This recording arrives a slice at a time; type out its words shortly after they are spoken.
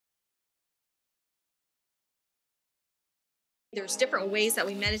There's different ways that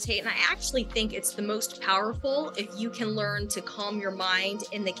we meditate, and I actually think it's the most powerful if you can learn to calm your mind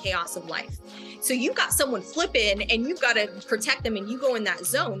in the chaos of life. So you've got someone flipping and you've got to protect them and you go in that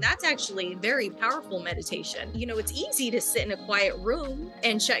zone. That's actually very powerful meditation. You know, it's easy to sit in a quiet room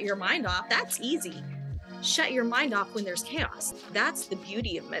and shut your mind off. That's easy. Shut your mind off when there's chaos. That's the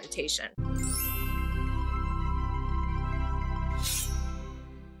beauty of meditation.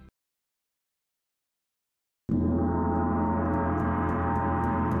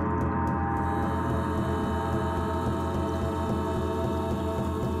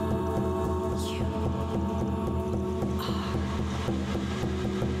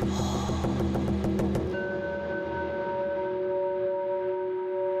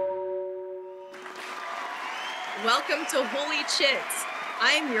 Welcome to Whole-ly Chit.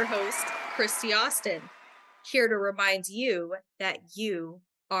 I'm your host, Kristy Austin, here to remind you that you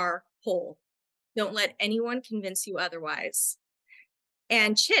are whole. Don't let anyone convince you otherwise.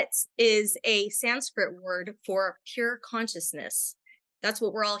 And chit is a Sanskrit word for pure consciousness. That's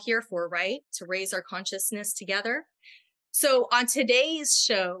what we're all here for, right? To raise our consciousness together. So on today's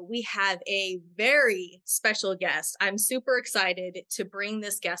show, we have a very special guest. I'm super excited to bring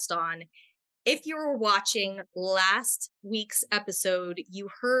this guest on. If you were watching last week's episode, you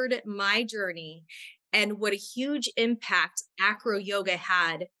heard my journey and what a huge impact Acro-Yoga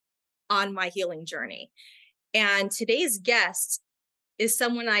had on my healing journey. And today's guest is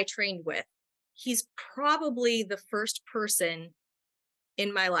someone I trained with. He's probably the first person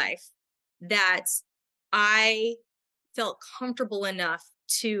in my life that I felt comfortable enough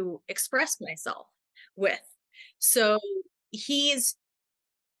to express myself with. So he's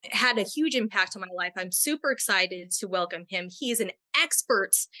had a huge impact on my life. I'm super excited to welcome him. He is an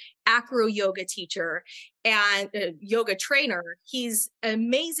expert acro-yoga teacher and a yoga trainer. He's an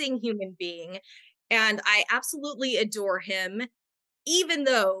amazing human being, and I absolutely adore him, even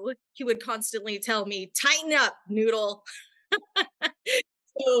though he would constantly tell me, tighten up, noodle.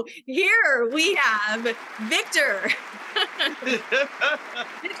 So here we have Victor.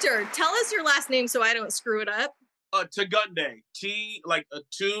 Victor, tell us your last name so I don't screw it up. Togunde. T like a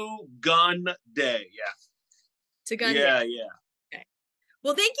two-gun day. Yeah. Togunde. Yeah. Okay.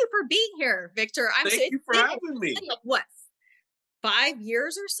 Well, thank you for being here, Victor. Thank you for having me. Like what, 5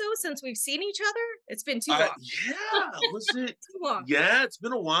 years or so since we've seen each other? It's been too long. Yeah. Was it? Too long. Yeah, it's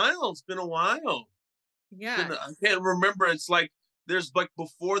been a while. Yeah. I can't remember. It's like there's like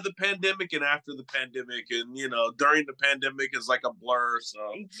before the pandemic and after the pandemic, and during the pandemic is like a blur. So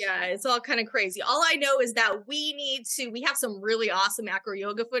yeah, it's all kind of crazy. All I know is that we have some really awesome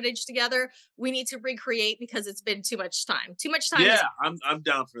acro-yoga footage together. We need to recreate because it's been too much time. Yeah, I'm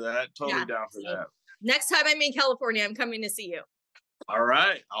down for that. Totally down for that. Next time I'm in California, I'm coming to see you. All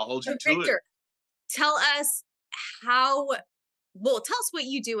right, I'll hold you to Victor, it. tell us tell us what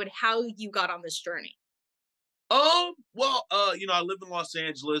you do and how you got on this journey. Well, I live in Los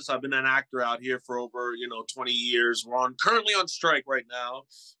Angeles. I've been an actor out here for over, 20 years. We're currently on strike right now.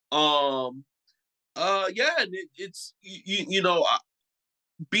 Yeah, and it's,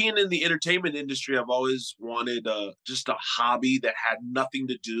 being in the entertainment industry, I've always wanted, just a hobby that had nothing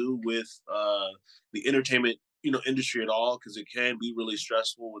to do with, the entertainment, industry at all, because it can be really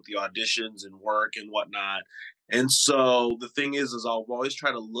stressful with the auditions and work and whatnot. And so the thing is I'll always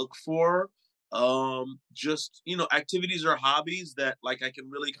try to look for just activities or hobbies that like I can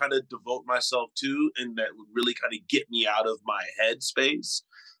really kind of devote myself to and that would really kind of get me out of my head space.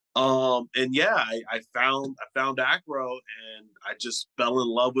 And yeah, I found acro and I just fell in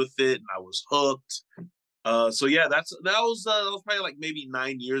love with it and I was hooked. So yeah, that was probably like maybe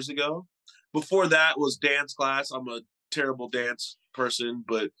 9 years ago. Before that was dance class. I'm a terrible dance person,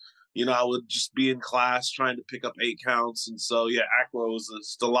 but I would just be in class trying to pick up 8 counts. And so, yeah, acro was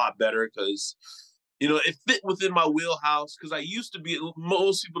just a lot better because, it fit within my wheelhouse. Because I used to be,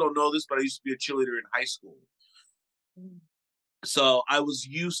 most people don't know this, but I used to be a cheerleader in high school. So I was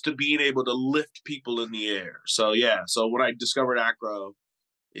used to being able to lift people in the air. So, yeah. So when I discovered acro,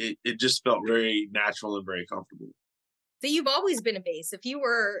 it just felt very natural and very comfortable. So you've always been a base. If you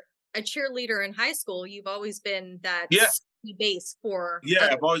were a cheerleader in high school, you've always been that base for others.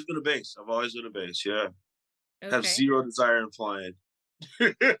 I've always been a base. Yeah. Okay. Have zero desire in flying.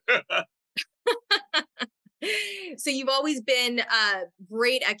 So you've always been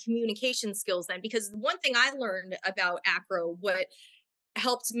great at communication skills then, because one thing I learned about acro, what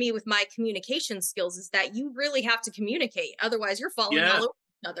helped me with my communication skills, is that you really have to communicate, otherwise you're falling all over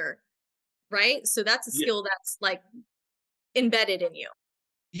each other, right? So that's a skill that's like embedded in you.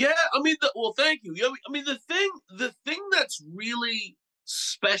 Yeah, thank you. The thing that's really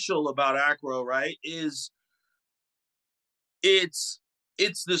special about acro, right, is it's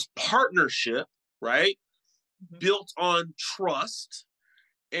this partnership, right? Mhm. Built on trust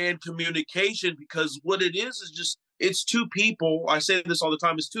and communication, because what it is just it's two people. I say this all the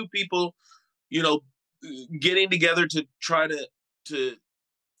time. It's two people, you know, getting together to try to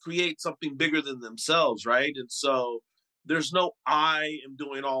create something bigger than themselves, right? And so there's no I am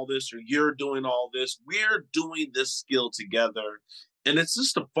doing all this or you're doing all this. We're doing this skill together. And it's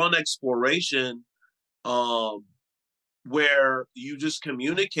just a fun exploration, um, where you just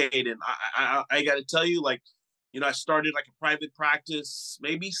communicate. And I got to tell you, like, I started like a private practice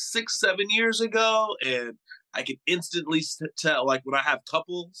maybe 6, 7 years ago, and I can instantly tell, like, when I have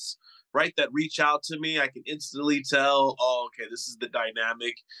couples, right, that reach out to me, I can instantly tell, oh, okay, this is the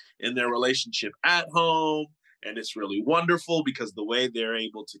dynamic in their relationship at home. And it's really wonderful because the way they're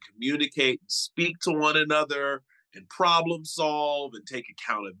able to communicate and speak to one another and problem solve and take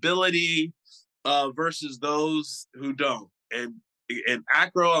accountability, versus those who don't. And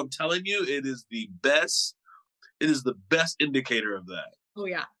acro, I'm telling you, it is the best. It is the best indicator of that. Oh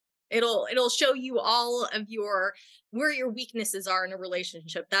yeah. It'll show you all of your where your weaknesses are in a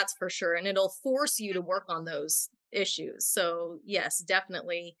relationship, that's for sure. And it'll force you to work on those issues. So yes,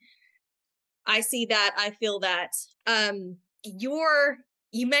 definitely. I see that. I feel that. Your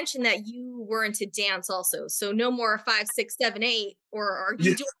you mentioned that you were into dance also. So no more 5, 6, 7, 8, or are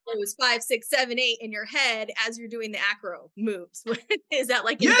you Yeah, doing those 5, 6, 7, 8 in your head as you're doing the acro moves? Is that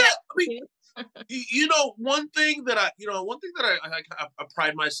like yeah. embedded? I mean, one thing that I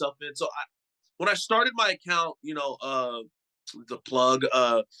pride myself in. So when I started my account, the plug,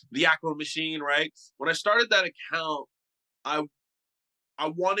 the Acro machine, right? When I started that account, I I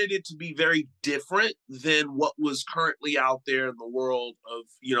wanted it to be very different than what was currently out there in the world of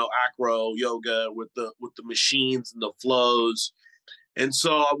acro yoga with the machines and the flows. And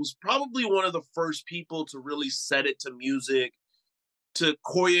so I was probably one of the first people to really set it to music, to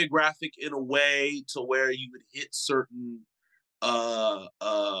choreographic in a way to where you would hit certain uh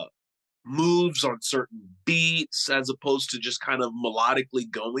uh moves on certain beats as opposed to just kind of melodically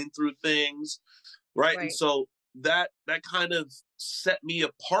going through things, right? And Right. so that kind of set me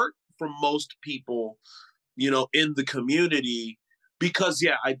apart from most people, in the community, because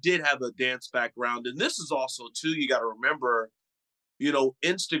yeah, I did have a dance background. And this is also too, you got to remember,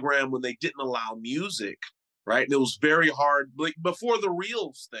 Instagram, when they didn't allow music, right? And it was very hard, like before the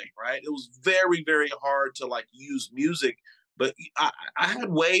Reels thing, right? It was very, very hard to like use music, but I had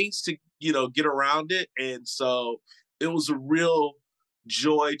ways to, get around it. And so it was a real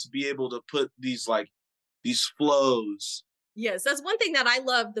joy to be able to put these flows. Yes, that's one thing that I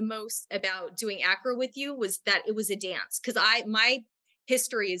love the most about doing acro with you was that it was a dance because I my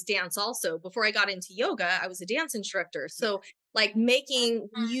history is dance also. Before I got into yoga, I was a dance instructor. So like making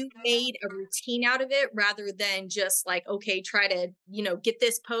you made a routine out of it rather than just like okay, try to, get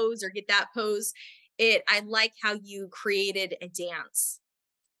this pose or get that pose. I like how you created a dance.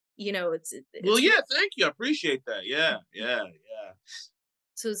 Well, It's really yeah, thank you. I appreciate that. Yeah, yeah, yeah.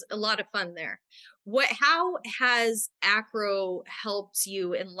 so it's a lot of fun there. How has acro helped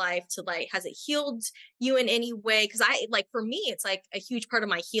you in life to like has it healed you in any way? Because I like for me, it's like a huge part of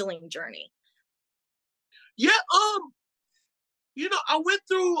my healing journey. Yeah, I went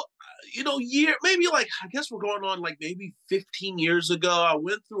through, year, maybe like, I guess we're going on like maybe 15 years ago. I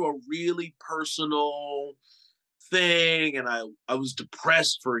went through a really personal thing, and I was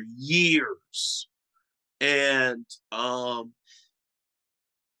depressed for years. And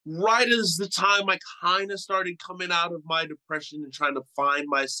right as the time I kind of started coming out of my depression and trying to find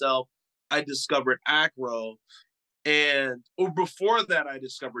myself, I discovered acro. And or before that, I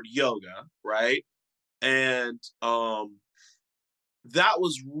discovered yoga, right? And that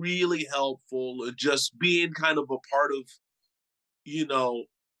was really helpful, just being kind of a part of, you know,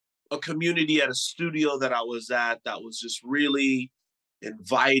 a community at a studio that I was at that was just really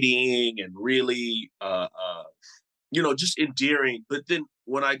inviting and really, just endearing. But then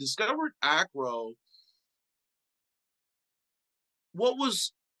when I discovered acro, what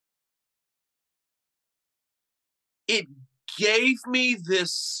was it gave me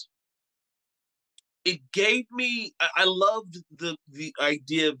this it gave me I loved the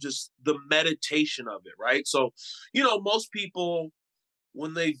idea of just the meditation of it, right? So, most people,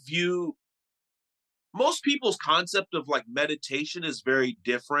 when they view most people's concept of like meditation is very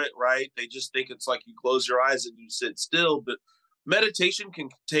different, right? They just think it's like you close your eyes and you sit still, but meditation can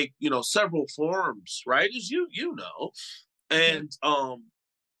take, several forms, right? As you know. Mhm. And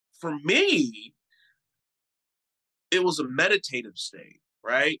for me, it was a meditative state,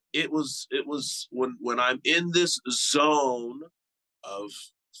 right? It was when I'm in this zone of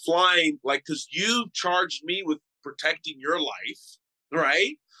flying, like, because you charged me with protecting your life,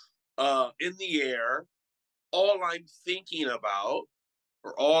 right? In the air, all I'm thinking about,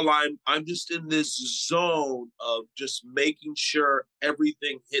 or I'm just in this zone of just making sure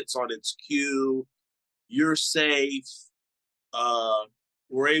everything hits on its cue. You're safe. Uh,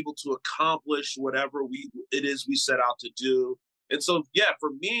 we're able to accomplish whatever it is we set out to do. And so, yeah,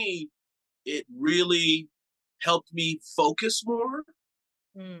 for me, it really helped me focus more.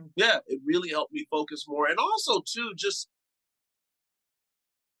 Mm. Yeah, it really helped me focus more. And also, too, just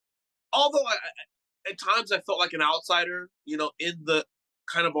although at times I felt like an outsider, in the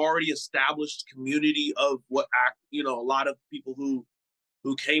kind of already established community of a lot of people who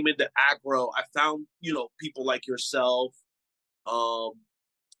came into acro, I found, people like yourself, um,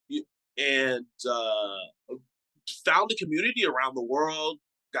 and found a community around the world,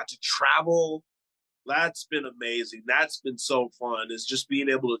 got to travel. That's been amazing. That's been so fun, is just being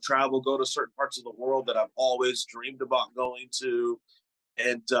able to travel, go to certain parts of the world that I've always dreamed about going to.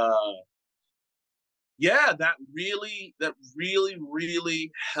 And yeah, that really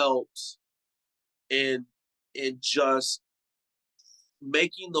helped in just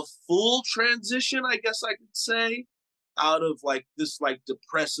making the full transition, I guess I could say, out of like this like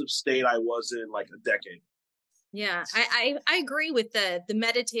depressive state I was in like a decade. Yeah, I agree with the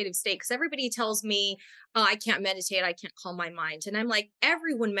meditative state, because everybody tells me, oh, I can't meditate, I can't calm my mind. And I'm like,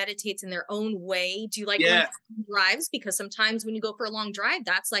 everyone meditates in their own way. Do you like going Yeah, for drives? Because sometimes when you go for a long drive,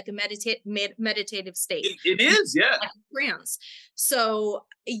 that's like a meditative state. it is. Yeah. Like trance. So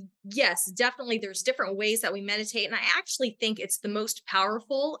yes, definitely there's different ways that we meditate. And I actually think it's the most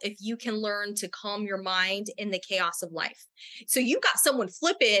powerful if you can learn to calm your mind in the chaos of life. So you've got someone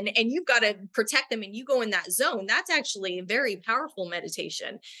flipping and you've got to protect them and you go in that zone. That's actually a very powerful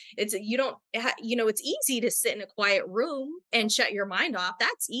meditation. It's, you don't, it's easy to sit in a quiet room and shut your mind off.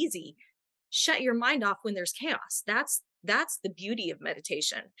 That's easy. Shut your mind off when there's chaos. That's the beauty of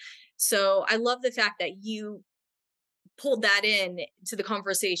meditation. So I love the fact that you pulled that in to the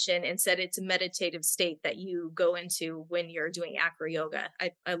conversation and said it's a meditative state that you go into when you're doing acro yoga.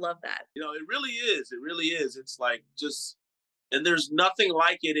 I love that. It really is. It really is. It's like just, and there's nothing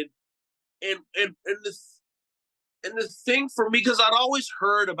like it. And the thing for me, because I'd always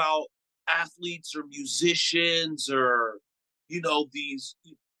heard about athletes or musicians or, these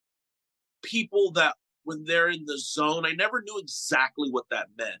people that when they're in the zone, I never knew exactly what that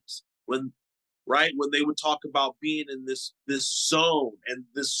meant. When they would talk about being in this zone, and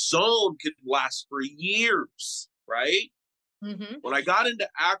this zone could last for years, right? Mm-hmm. When I got into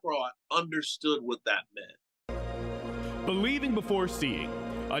acro, I understood what that meant. Believing Before Seeing,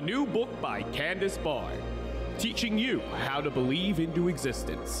 a new book by Candace Barr, teaching you how to believe into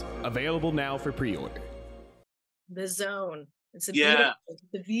existence. Available now for pre-order. The zone. It's a Yeah.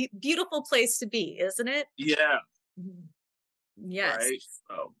 beautiful place to be, isn't it? Yeah. Mhm. Yes. Right.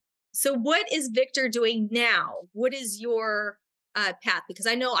 So what is Victor doing now? What is your path? Because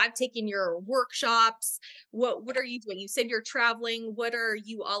I know I've taken your workshops. What are you doing? You said you're traveling. What are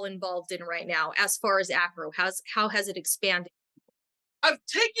you all involved in right now as far as acro? How has it expanded? I've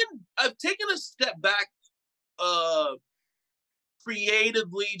taken a step back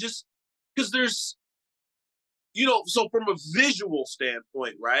creatively, just because there's, so from a visual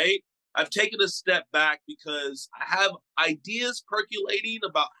standpoint, right? I've taken a step back because I have ideas percolating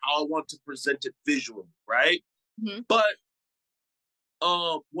about how I want to present it visually, right? Mm-hmm. But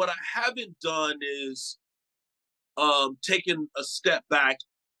what I haven't done is taken a step back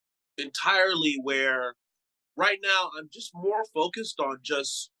entirely, where right now I'm just more focused on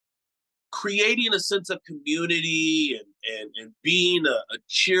just creating a sense of community and being a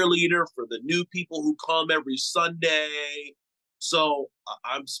cheerleader for the new people who come every Sunday. So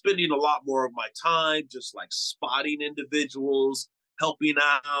I'm spending a lot more of my time just like spotting individuals, helping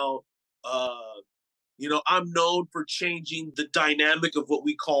out. I'm known for changing the dynamic of what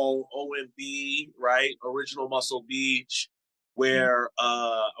we call OMB, right? Original Muscle Beach, where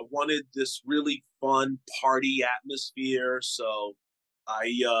I wanted this really fun party atmosphere. So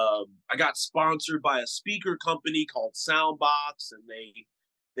I got sponsored by a speaker company called Soundbox, and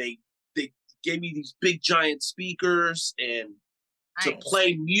they gave me these big giant speakers and to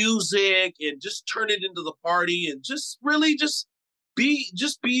play music and just turn it into the party, and just really just be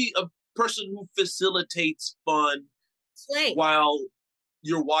a person who facilitates fun while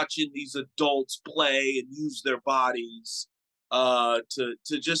you're watching these adults play and use their bodies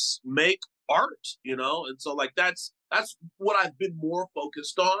to just make art, and so like that's what I've been more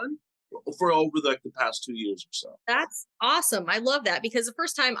focused on for over the past 2 years or so. That's awesome. I love that, because the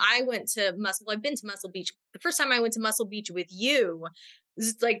first time I went to I've been to Muscle Beach. The first time I went to Muscle Beach with you,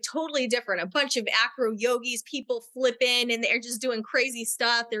 It's like totally different. A bunch of acro yogis, people flipping and they're just doing crazy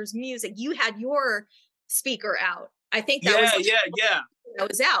stuff. There's music. You had your speaker out. I think that was that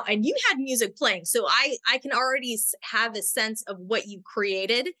was out, and you had music playing. So I can already have a sense of what you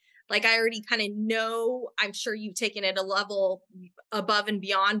created. Like I already kind of know, I'm sure you've taken it a level above and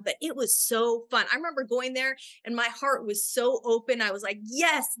beyond, but it was so fun. I remember going there and my heart was so open. I was like,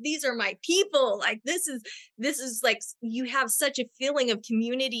 yes, these are my people. Like this is like, you have such a feeling of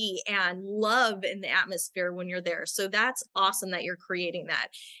community and love in the atmosphere when you're there. So that's awesome that you're creating that.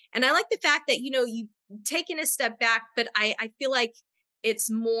 And I like the fact that, you've taken a step back, but I feel like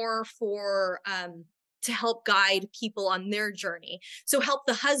it's more for, to help guide people on their journey. So help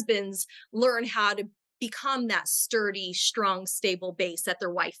the husbands learn how to become that sturdy, strong, stable base that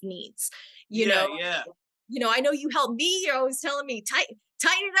their wife needs. You know, I know you helped me. You're always telling me, tighten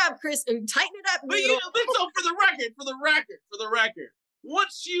it up, Chris, tighten it up. But so for the record,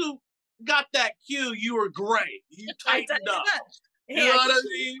 once you got that cue, you were great. You tightened up. Hey, you know what I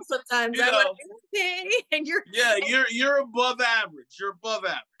mean? Sometimes I'm like, okay, and you're above average. You're above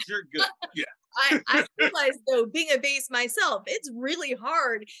average. You're good. Yeah. I realize though, being a base myself, it's really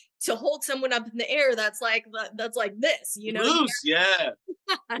hard to hold someone up in the air that's like this, Loose, yeah.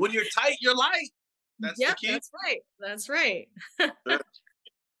 When you're tight, you're light. That's the key. That's right.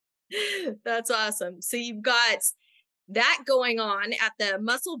 That's awesome. So you've got that going on at the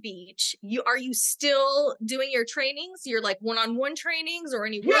Muscle Beach. Are you still doing your trainings? You're like one-on-one trainings or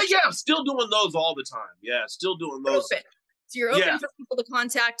any workshops? Yeah, I'm still doing those all the time. Yeah, still doing those. Open. So you're open for people to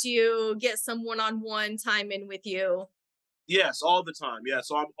contact you, get some one-on-one time in with you. Yes, all the time. Yeah,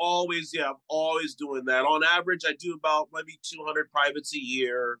 so I'm always doing that. On average, I do about maybe 200 privates a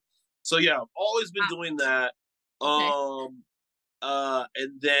year. So yeah, I've always been doing that. Okay.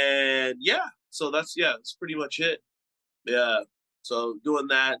 And then so that's pretty much it. Yeah, so doing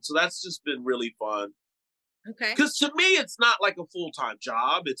that. So that's just been really fun. Okay. Because to me, it's not like a full-time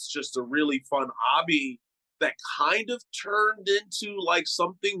job. It's just a really fun hobby that kind of turned into like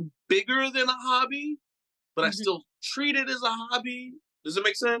something bigger than a hobby, but I still treat it as a hobby. Does it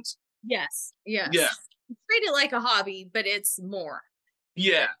make sense? Yes. Yeah. You treat it like a hobby, but it's more.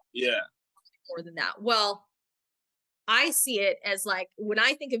 Yeah. More than that. Well, I see it as like, when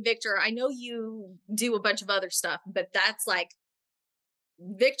I think of Victor, I know you do a bunch of other stuff, but that's like,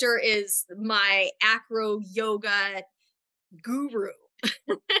 Victor is my acro-yoga guru.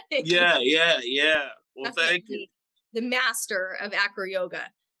 Yeah. Well, thank you. The master of acro-yoga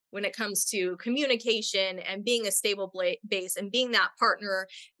when it comes to communication and being a stable base and being that partner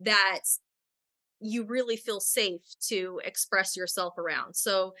that you really feel safe to express yourself around.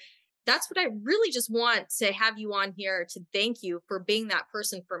 So that's what I really just want to have you on here to thank you for being that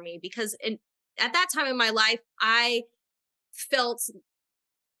person for me, because at that time in my life, I felt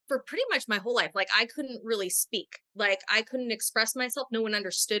for pretty much my whole life, like I couldn't really speak, like I couldn't express myself. No one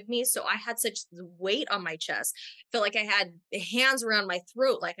understood me. So I had such weight on my chest. Felt like I had hands around my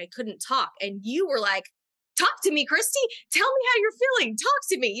throat, like I couldn't talk. And you were like, talk to me, Kristy. Tell me how you're feeling. Talk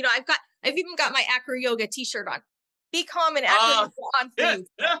to me. I've even got my acro-yoga t-shirt on. Be calm and acro-yoga on for you.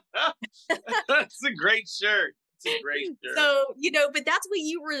 That's a great shirt. It's a great shirt. So, but that's what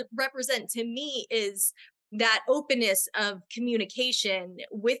you represent to me, is that openness of communication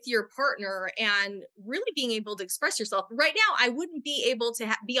with your partner and really being able to express yourself. Right now, I wouldn't be able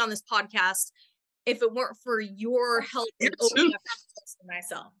to be on this podcast if it weren't for your help in opening up for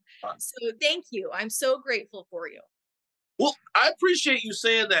myself. So thank you. I'm so grateful for you. Well, I appreciate you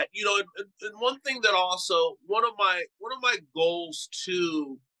saying that. And one thing that also one of my goals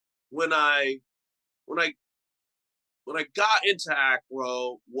too, when I got into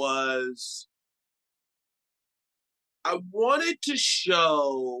acro, was I wanted to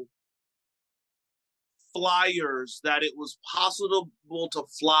show flyers that it was possible to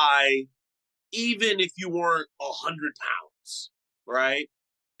fly even if you weren't 100 pounds, right?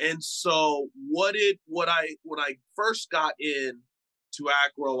 And so when I first got in to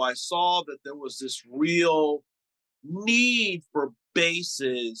acro, I saw that there was this real need for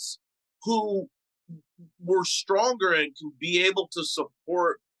bases who were stronger and can be able to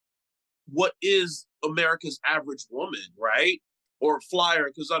support what is America's average woman, right? Or flyer,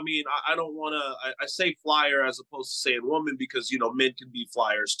 because I don't want to, I say flyer as opposed to saying woman because, men can be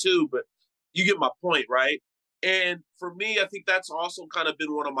flyers too, but you get my point, right? And for me, I think that's also kind of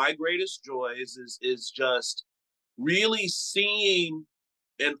been one of my greatest joys is just really seeing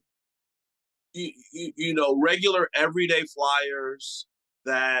and, regular everyday flyers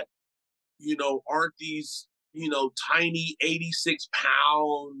that, aren't these, tiny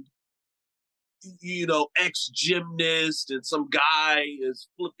 86-pound ex-gymnast and some guy is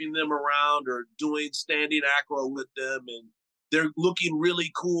flipping them around or doing standing acro with them, and they're looking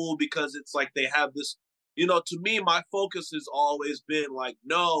really cool because it's like they have this, to me, my focus has always been like,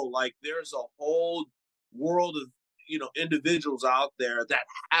 no, like there's a whole world of, individuals out there that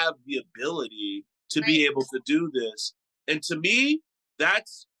have the ability to be able to do this. And to me,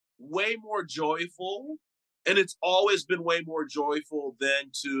 that's way more joyful. And it's always been way more joyful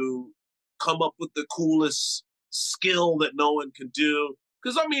than to come up with the coolest skill that no one can do.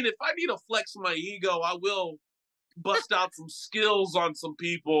 Because, I mean, if I need to flex my ego, I will bust out some skills on some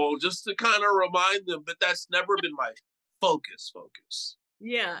people just to kind of remind them, but that's never been my focus.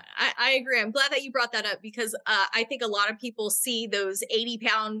 Yeah, I agree. I'm glad that you brought that up because I think a lot of people see those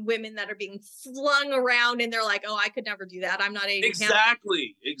 80-pound women that are being flung around and they're like, oh, I could never do that. I'm not 80 pounds.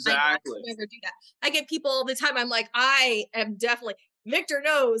 Exactly. I could never do that. I get people all the time. I'm like, I am definitely, Victor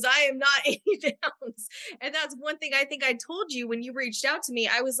knows I am not 80 pounds. And that's one thing I think I told you when you reached out to me.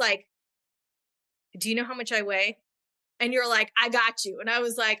 I was like, do you know how much I weigh? And you're like, I got you. And I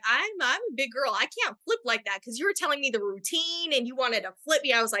was like, I'm a big girl. I can't flip like that because you were telling me the routine and you wanted to flip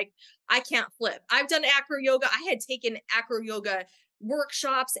me. I was like, I can't flip. I've done acro-yoga. I had taken acro-yoga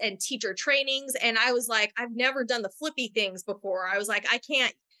workshops and teacher trainings. And I was like, I've never done the flippy things before. I was like, I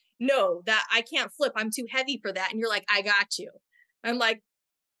can't flip. I'm too heavy for that. And you're like, I got you. I'm like,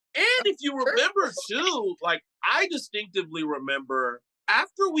 and if you remember too, like I distinctively remember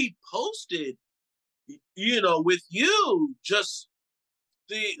after we posted, with you, just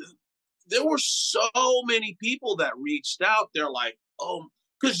there were so many people that reached out. They're like, oh,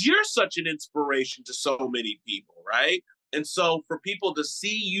 because you're such an inspiration to so many people, right? And so for people to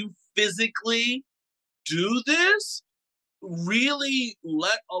see you physically do this really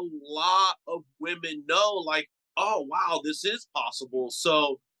let a lot of women know, like, oh, wow, this is possible.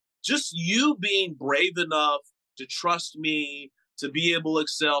 So just you being brave enough to trust me, to be able to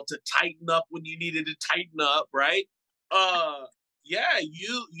excel, to tighten up when you needed to tighten up, right?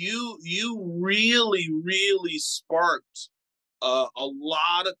 You really, really sparked a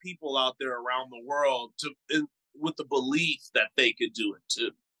lot of people out there around the world with the belief that they could do it too.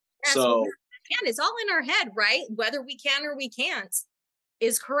 Yes, so it's all in our head, right? Whether we can or we can't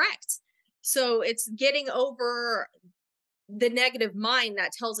is correct. So it's getting over the negative mind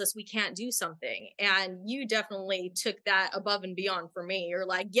that tells us we can't do something. And you definitely took that above and beyond for me. You're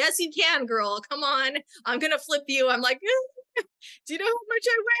like, yes, you can, girl. Come on. I'm going to flip you. I'm like, do you know how much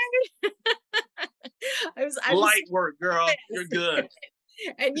I weigh? I was light work, girl. You're good.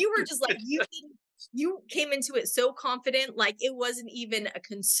 And you were just like, you came into it so confident, like it wasn't even a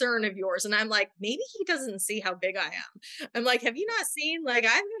concern of yours. And I'm like, maybe he doesn't see how big I am. I'm like, have you not seen, like,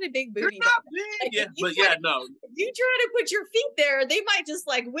 I've got a big booty. You're not big. Like, no. If you try to put your feet there, they might just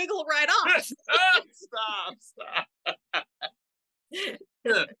like wiggle right off. Stop.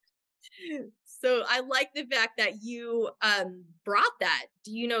 So I like the fact that you brought that.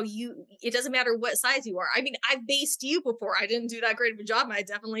 It doesn't matter what size you are. I mean, I've based you before. I didn't do that great of a job. I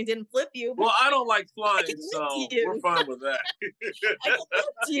definitely didn't flip you. Well, I don't like flying, so we're fine with that. I can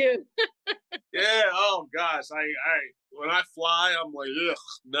lift you. Yeah. Oh gosh. I when I fly, I'm like, ugh,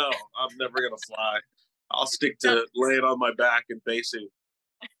 no, I'm never gonna fly. I'll stick to laying on my back and basing.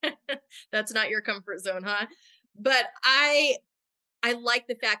 That's not your comfort zone, huh? But I like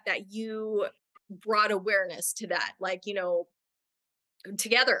the fact that you brought awareness to that. Like,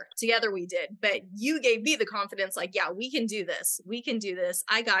 together we did, but you gave me the confidence, like, yeah, we can do this.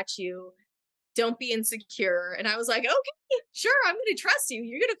 I got you. Don't be insecure. And I was like, okay, sure. I'm going to trust you.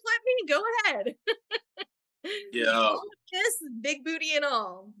 You're going to flip me. Go ahead. Yeah. This big booty and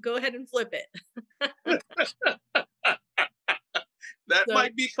all. Go ahead and flip it. That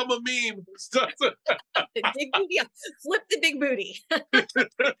might become a meme. Big booty. Flip the big booty.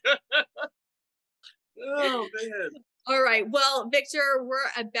 Oh, man. All right. Well, Victor, we're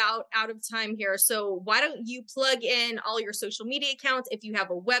about out of time here. So why don't you plug in all your social media accounts? If you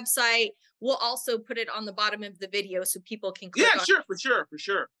have a website, we'll also put it on the bottom of the video so people can click on sure, for sure.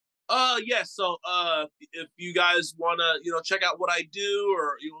 So if you guys want to, check out what I do,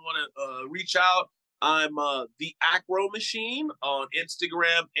 or you want to reach out, I'm the Acro Machine on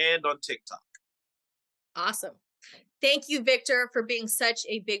Instagram and on TikTok. Awesome. Thank you, Victor, for being such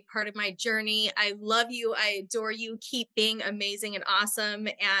a big part of my journey. I love you. I adore you. Keep being amazing and awesome.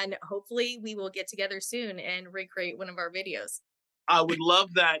 And hopefully we will get together soon and recreate one of our videos. I would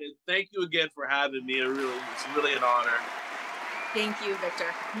love that. And thank you again for having me. It's really an honor. Thank you,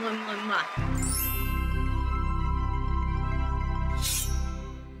 Victor. Mwah, mwah, mwah.